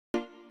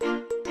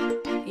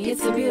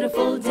It's a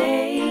beautiful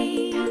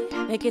day.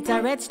 Make it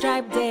a red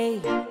stripe day.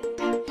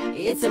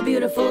 It's a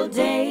beautiful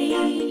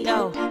day.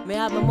 Yo, me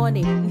have my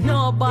money.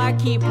 No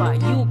barkeeper,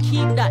 you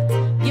keep that.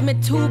 Give me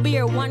 2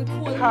 beer, 1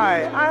 cool.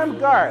 Hi, I'm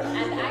Garth.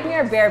 And I'm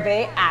your Bear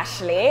Bae,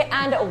 Ashley,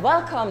 and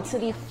welcome to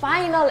the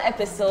final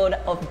episode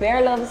of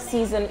Bear Love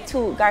Season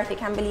 2. Garth, you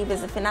can't believe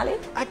it's the finale?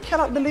 I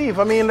cannot believe,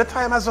 the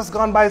time has just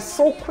gone by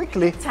so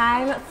quickly.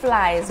 Time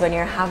flies when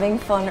you're having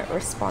fun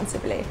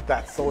responsibly.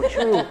 That's so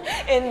true.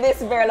 In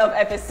this Bear Love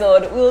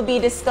episode, we'll be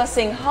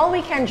discussing how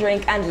we can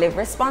drink and live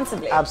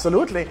responsibly.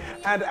 Absolutely.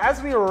 And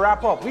as we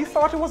wrap up, we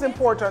thought it was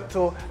important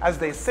to, as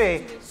they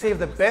say, save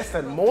the best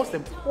and most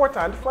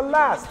important for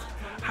last.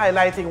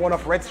 Highlighting one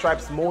of Red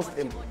Stripe's most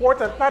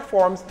important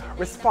platforms,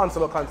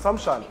 responsible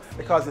consumption,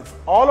 because it's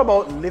all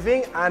about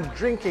living and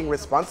drinking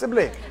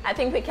responsibly. I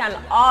think we can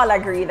all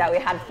agree that we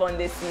had fun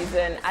this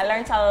season. I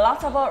learned a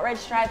lot about Red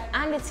Stripe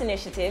and its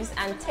initiatives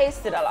and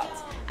tasted a lot.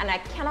 And I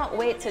cannot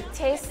wait to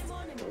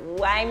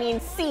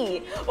see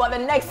what the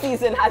next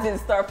season has in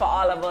store for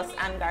all of us.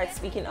 And Garth,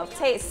 speaking of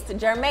taste,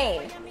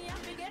 Jermaine,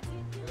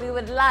 I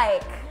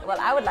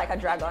would like a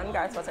dragon.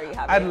 Garth, what are you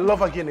having? I'd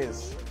love a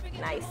Guinness.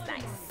 Nice.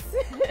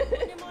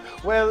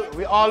 Well,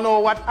 we all know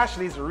what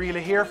Ashley's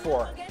really here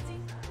for.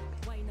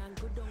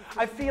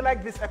 I feel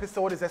like this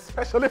episode is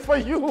especially for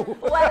you.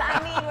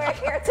 Well, we're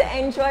here to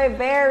enjoy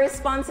beer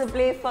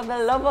responsibly for the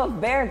love of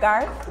beer,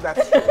 Garth.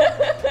 That's true.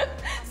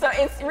 So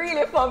it's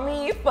really for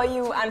me, for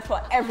you, and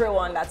for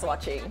everyone that's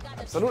watching.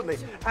 Absolutely.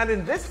 And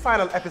in this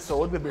final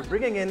episode, we'll be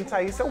bringing in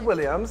Thaisa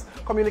Williams,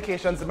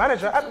 Communications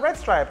Manager at Red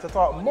Stripe, to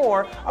talk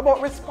more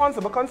about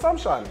responsible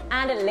consumption.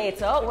 And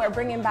later, we're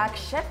bringing back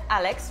Chef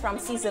Alex from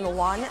Season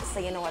 1, so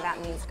you know what that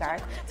means,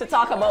 Garth, to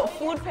talk about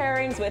food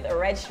pairings with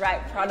Red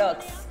Stripe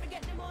products.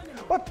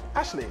 But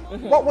Ashley,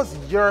 what was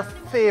your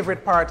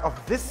favorite part of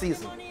this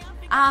season?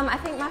 I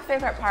think my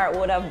favorite part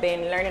would have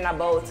been learning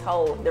about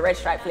how the Red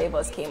Stripe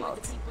flavors came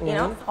out. You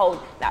know,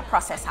 how that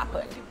process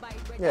happened.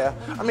 Yeah,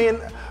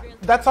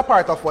 that's a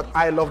part of what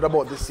I loved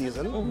about this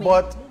season.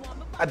 But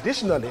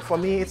additionally, for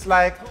me, it's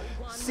like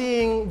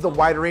seeing the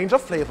wide range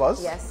of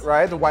flavors, yes,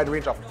 right? The wide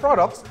range of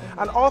products,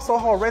 and also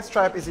how Red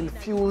Stripe is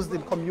infused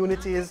in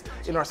communities,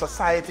 in our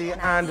society,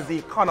 and the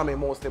economy,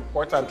 most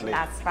importantly.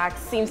 That's fact.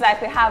 Seems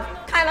like we have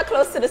kind of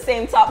close to the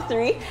same top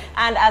 3.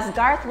 And as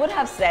Garth would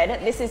have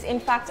said, this is in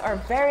fact our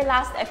very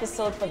last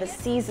episode for the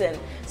season.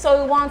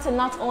 So we want to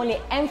not only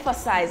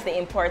emphasize the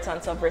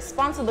importance of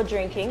responsible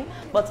drinking,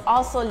 but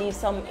also leave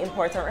some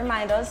important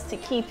reminders to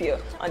keep you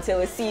until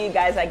we see you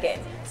guys again.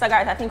 So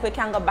Garth, I think we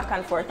can go back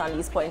and forth on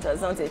these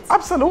pointers, don't it?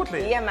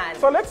 Absolutely. Yeah, man.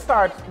 So let's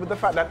start with the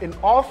fact that in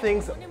all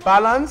things,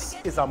 balance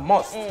is a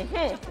must.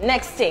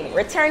 Next thing,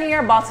 returning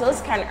your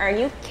bottles can earn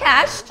you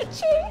cash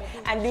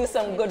and do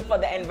some good for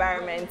the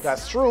environment.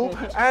 That's true.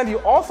 And you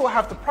also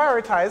have to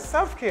prioritize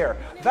self-care.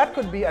 That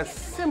could be as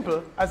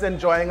simple as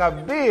enjoying a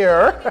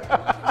beer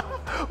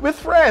with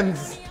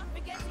friends.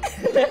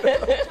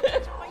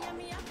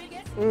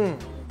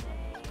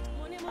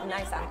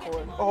 Nice and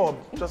cool. Oh,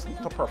 just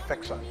to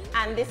perfection.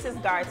 And this is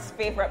Garth's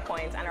favorite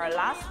point, and our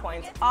last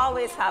point,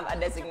 always have a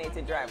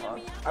designated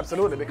driver.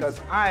 Absolutely, because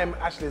I'm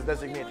Ashley's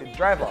designated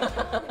driver.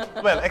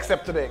 Well,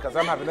 except today, because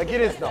I'm having a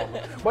Guinness now.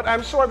 But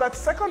I'm sure that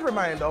second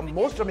reminder,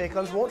 most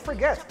Jamaicans won't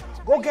forget.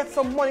 Go get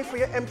some money for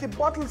your empty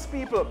bottles,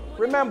 people.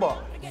 Remember,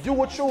 you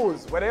will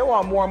choose whether you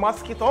want more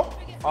mosquito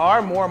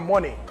or more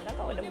money. That's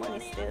how the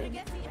money still.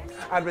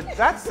 And with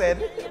that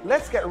said,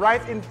 let's get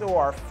right into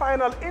our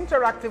final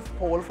interactive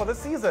poll for the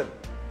season.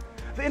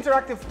 The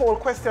interactive poll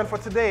question for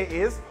today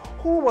is,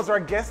 who was our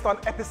guest on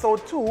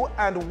episode 2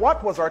 and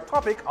what was our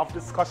topic of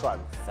discussion?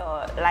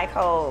 So, like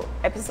how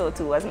episode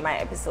 2 was my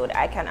episode,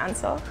 I can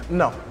answer?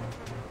 No.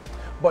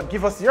 But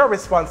give us your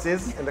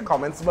responses in the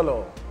comments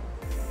below.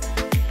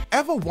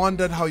 Ever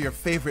wondered how your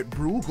favorite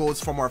brew goes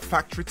from our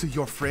factory to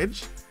your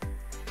fridge?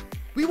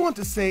 We want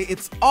to say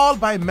it's all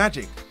by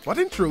magic, but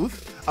in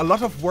truth, a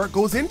lot of work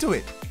goes into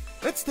it.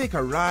 Let's take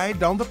a ride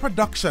down the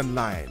production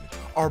line.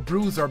 Our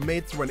brews are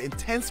made through an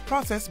intense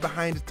process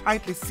behind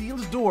tightly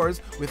sealed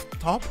doors with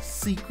top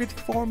secret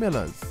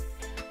formulas.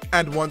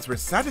 And once we're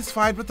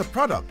satisfied with the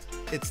product,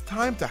 it's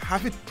time to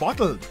have it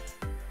bottled.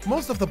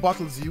 Most of the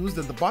bottles used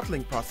in the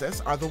bottling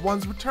process are the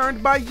ones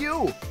returned by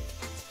you.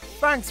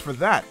 Thanks for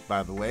that,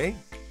 by the way.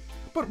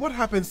 But what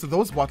happens to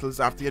those bottles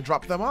after you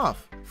drop them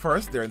off?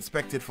 First, they're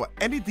inspected for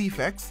any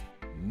defects,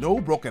 no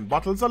broken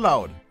bottles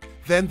allowed.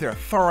 Then they're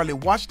thoroughly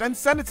washed and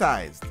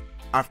sanitized.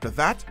 After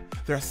that,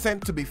 they're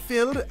sent to be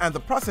filled, and the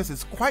process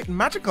is quite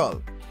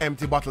magical.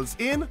 Empty bottles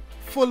in,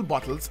 full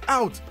bottles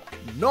out.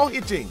 No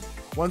hitching.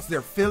 Once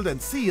they're filled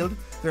and sealed,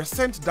 they're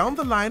sent down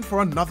the line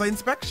for another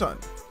inspection.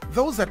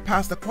 Those that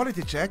pass the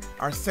quality check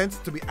are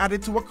sent to be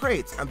added to a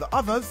crate, and the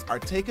others are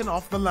taken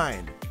off the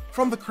line.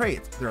 From the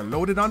crate, they're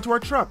loaded onto our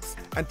trucks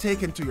and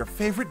taken to your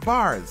favorite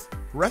bars,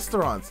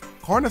 restaurants,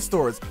 corner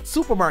stores,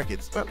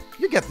 supermarkets. Well,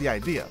 you get the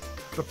idea.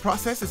 The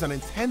process is an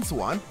intense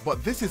one,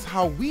 but this is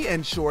how we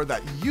ensure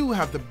that you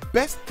have the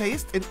best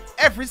taste in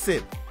every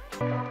sip.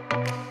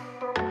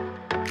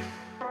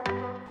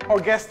 Our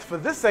guest for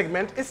this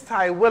segment is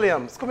Ty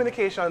Williams,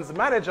 Communications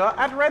Manager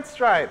at Red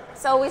Stripe.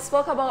 So we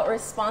spoke about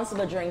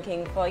responsible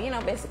drinking for,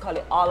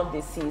 basically all of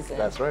this season.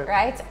 That's right.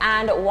 Right?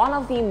 And one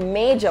of the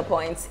major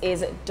points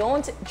is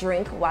don't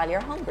drink while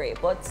you're hungry.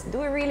 But do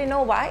we really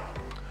know why?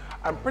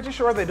 I'm pretty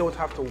sure they don't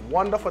have to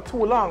wonder for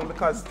too long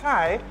because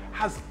Ty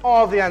has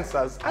all the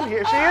answers. And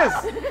here she is.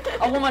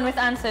 A woman with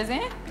answers,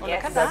 eh? Oh,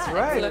 Yes, look at that's that.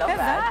 right. Look at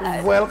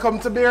that. Welcome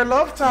to Beer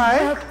Love,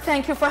 Ty.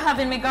 Thank you for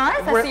having me,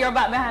 Garth. I see you're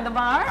back behind the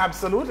bar.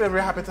 Absolutely,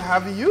 we're happy to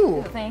have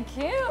you. Thank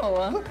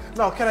you.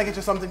 Now, can I get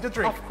you something to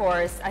drink? Of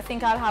course. I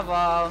think I'll have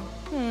a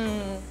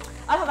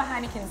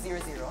Heineken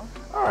 00.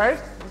 All right,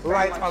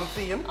 right on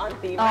theme. On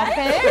theme, right?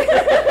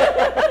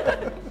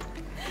 Okay.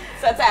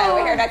 So Ty, we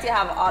heard that you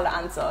have all the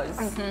answers.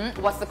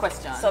 What's the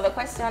question? So the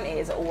question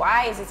is,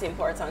 why is it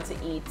important to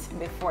eat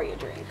before you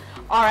drink?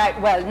 All right,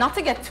 well, not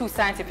to get too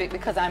scientific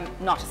because I'm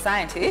not a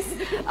scientist,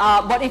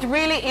 but it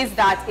really is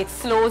that it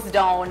slows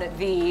down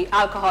the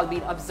alcohol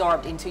being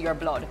absorbed into your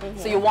blood.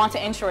 So you want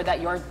to ensure that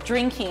you're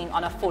drinking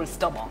on a full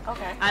stomach.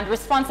 Okay. And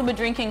responsible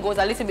drinking goes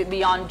a little bit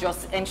beyond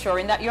just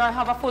ensuring that you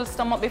have a full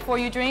stomach before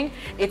you drink.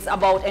 It's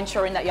about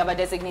ensuring that you have a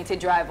designated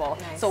driver.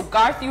 Nice. So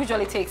Garth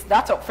usually takes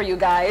that up for you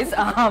guys.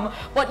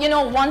 But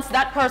once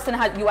that person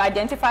you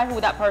identify who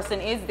that person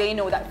is, they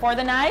know that for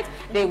the night,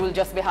 they will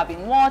just be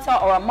having water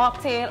or a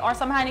mocktail or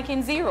some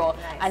Heineken 0, Nice.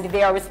 and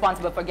they are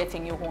responsible for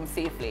getting you home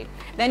safely.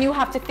 Then you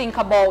have to think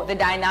about the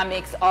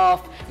dynamics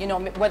of,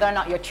 whether or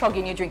not you're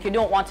chugging your drink. You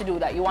don't want to do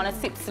that. You want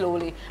to sip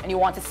slowly and you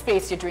want to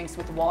space your drinks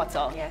with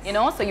water. Yes.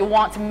 So you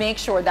want to make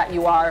sure that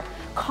you are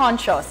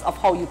conscious of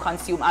how you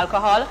consume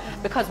alcohol,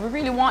 because we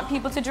really want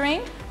people to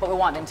drink, but we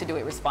want them to do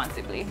it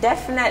responsibly.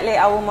 Definitely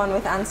a woman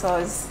with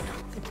answers.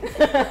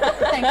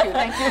 Thank you.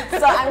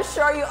 So I'm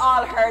sure you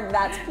all heard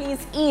that. Please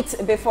eat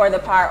before the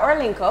par or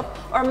link up,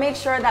 or make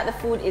sure that the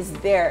food is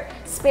there.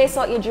 Space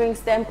out your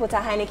drinks, then put a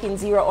Heineken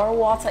 0 or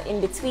water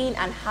in between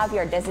and have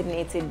your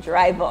designated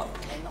driver.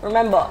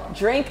 Remember,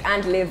 drink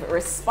and live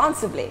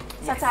responsibly.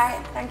 Yes.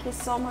 Satai, thank you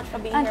so much for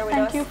being And here with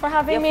us. thank you for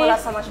having me. You're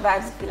full of so much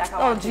vibes. I feel like I Oh,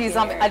 want to geez, be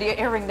I'm here.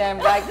 hearing them.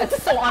 Like,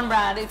 it's so on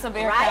brand. It's a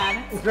beer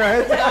Right? can.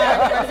 Right?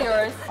 Here's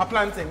yours. A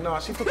planting. No,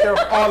 she took care of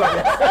all of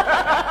it.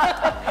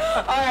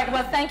 All right,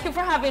 well, thank you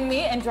for having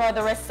me. Enjoy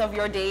the rest of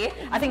your day.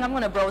 I think I'm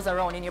going to browse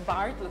around in your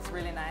bar. It looks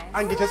really nice.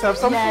 And get yourself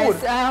some Yes,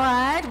 food. all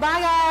right.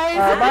 Bye, guys.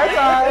 All right, bye,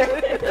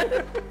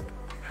 Ty.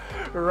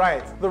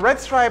 Right. The Red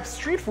Stripe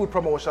street food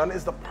promotion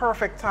is the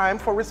perfect time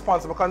for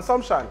responsible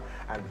consumption.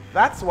 And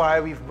that's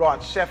why we've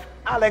brought Chef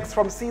Alex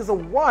from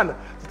Season 1 to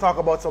talk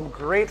about some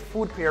great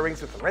food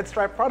pairings with Red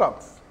Stripe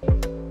products.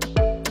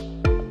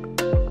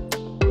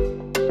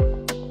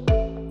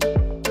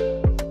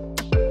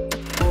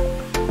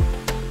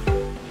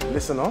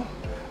 Listen,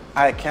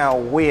 I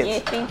can't wait. You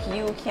think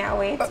you can't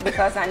wait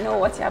because I know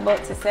what you're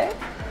about to say?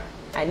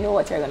 I know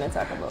what you're going to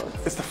talk about.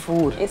 It's the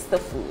food. It's the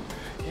food.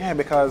 Yeah,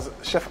 because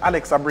Chef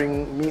Alex will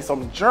bring me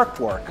some jerk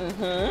pork.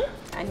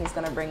 And he's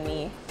going to bring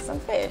me some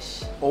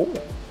fish. Oh,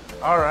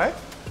 all right.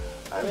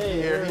 And here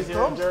he Here's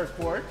your comes. jerk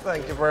pork.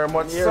 Thank you very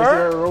much, Here's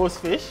sir. your roast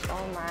fish.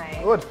 Oh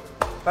my. Good.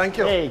 Thank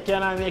you. Hey,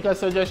 can I make a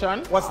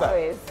suggestion? What's that?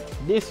 Always.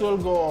 This will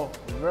go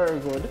very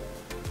good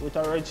with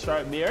a Red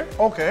Stripe beer.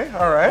 Okay,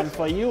 all right. And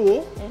for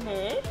you,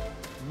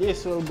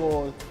 this will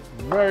go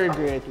very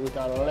great with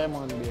a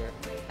lemon beer.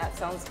 That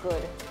sounds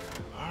good.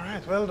 All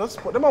right, well, just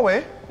put them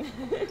away.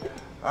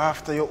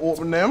 After you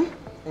open them.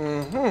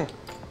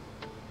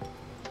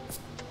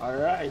 All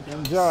right,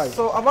 enjoy.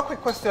 So I have a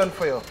quick question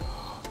for you.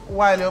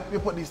 While you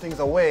put these things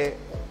away,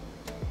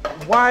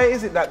 why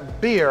is it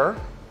that beer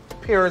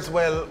pairs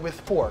well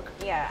with pork?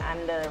 Yeah,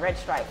 and the Red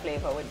Stripe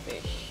flavor with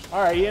fish.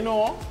 All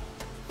right,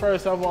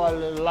 first of all,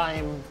 the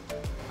lime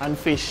and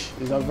fish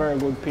is a very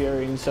good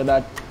pairing, so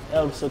that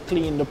helps to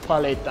clean the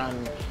palate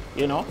and,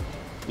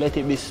 let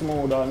it be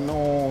smooth or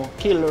no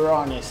kill the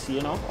rawness,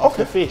 of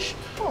the fish.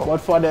 Oh.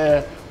 But for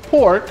the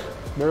pork,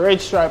 the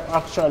Red Stripe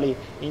actually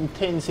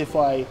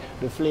intensify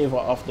the flavor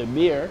of the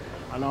beer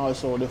and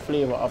also the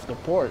flavor of the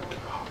pork.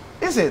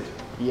 Is it?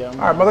 Yeah, All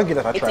right, I'm going to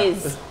give that a It try.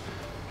 is.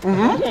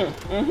 Well,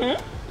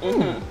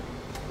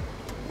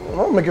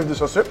 I'm going to give this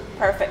a sip.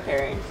 Perfect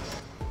pairing.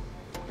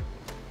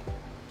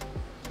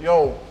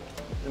 Yo,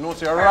 so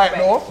you're right,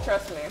 no?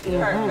 Trust me.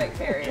 Perfect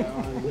pairing.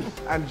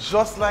 And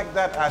just like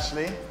that,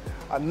 Ashley,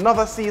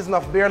 another season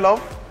of Beer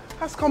Love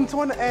has come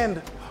to an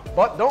end.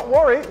 But don't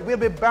worry, we'll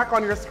be back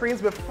on your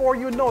screens before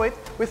you know it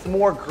with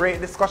more great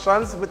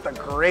discussions with the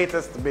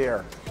greatest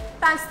beer.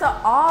 Thanks to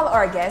all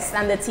our guests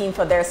and the team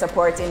for their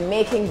support in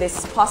making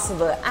this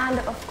possible. And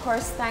of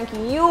course, thank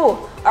you,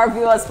 our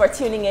viewers, for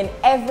tuning in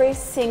every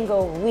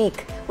single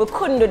week. We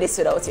couldn't do this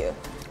without you.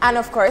 And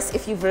of course,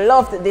 if you've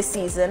loved this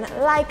season,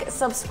 like,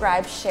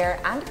 subscribe, share,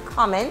 and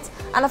comment.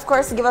 And of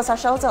course, give us a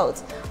shout out.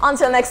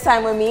 Until next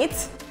time we meet,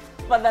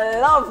 for the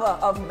love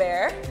of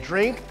beer,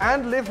 Drink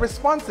and live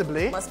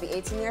responsibly. must be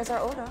 18 years or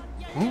older.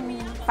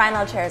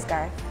 Final cheers,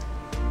 Garth.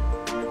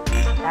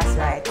 That's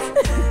right.